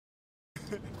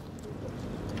It's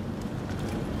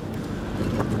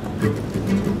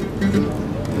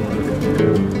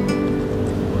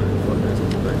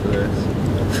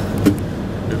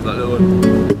that little one.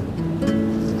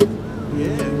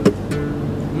 Yeah.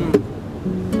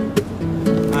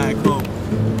 Alright, cool.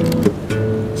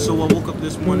 So I woke up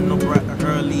this morning up bright and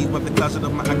early, wipe the clouds out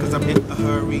of my eye cause I'm in a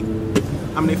hurry.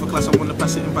 I'm late for class, I wanna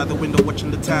pass sitting by the window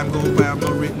watching the time go by, I'm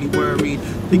not really worried.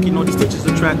 Thinking all these teachers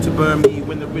are trying to burn me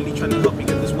when they're really trying to help me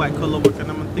get this white collar work.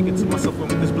 And I'm thinking to myself, when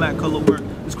will this black collar work?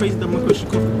 It's crazy that my Christian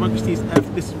Christie's F.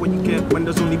 This is what you get when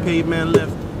there's only paid men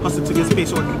left. Hustle to get space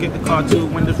so I can get a car too.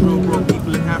 When there's real broke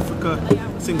people in Africa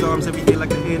sing arms every day like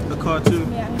they're in a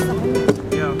cartoon.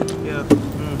 Yeah, yeah.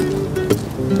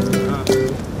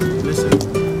 Listen.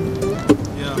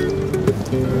 Yeah.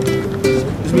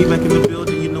 It's me back in the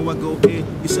building, you know I go in.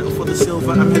 You settle for the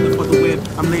silver, I'm headed for the win.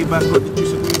 I'm laid back, got the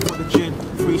juice and room for the gin.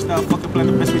 Freestyle, fucking plan,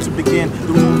 the best way to begin.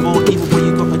 The room all evil, but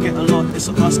you gotta get a lot. It's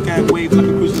a us gang wave like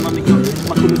I'm cruising on the yacht.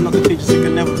 My crew is not contagious, it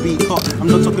can never be caught. I'm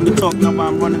not talking the talk, now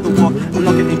I'm running the walk. I'm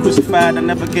not getting crucified, I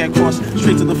never get crossed.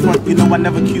 Straight to the front, you know I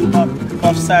never queue up.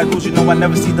 Offside rules, you know I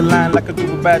never see the line like a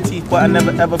group of bad teeth, but I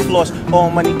never ever floss.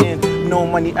 All money in, no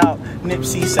money out.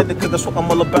 Nipsey said it cause that's what I'm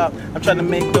all about. I'm trying to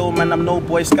make dough, man, I'm no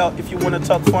Boy Scout. If you wanna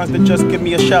talk funds, then just give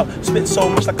me a shout. Spit so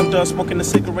much like I'm done smoking a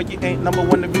cigarette. You ain't number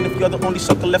one, even if you're the only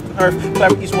sucker left on earth.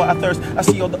 Clarity's what I thirst. I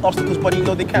see all the obstacles, but you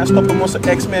know they can't stop them on some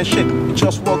X-Men shit. You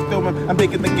just walk through them. I'm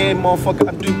big in the game, motherfucker.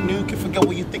 I do new. Can forget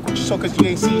what you think what you saw cause you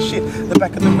ain't see shit. The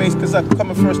back of the race cause I'm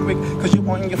coming first quick. Cause you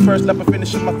on your first lap, I'm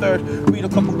finishing my third. Read a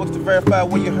couple books to verify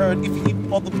what you heard. If you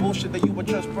keep all the bullshit that you were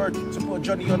just heard. To put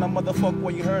Johnny on a motherfucker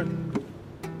what you heard.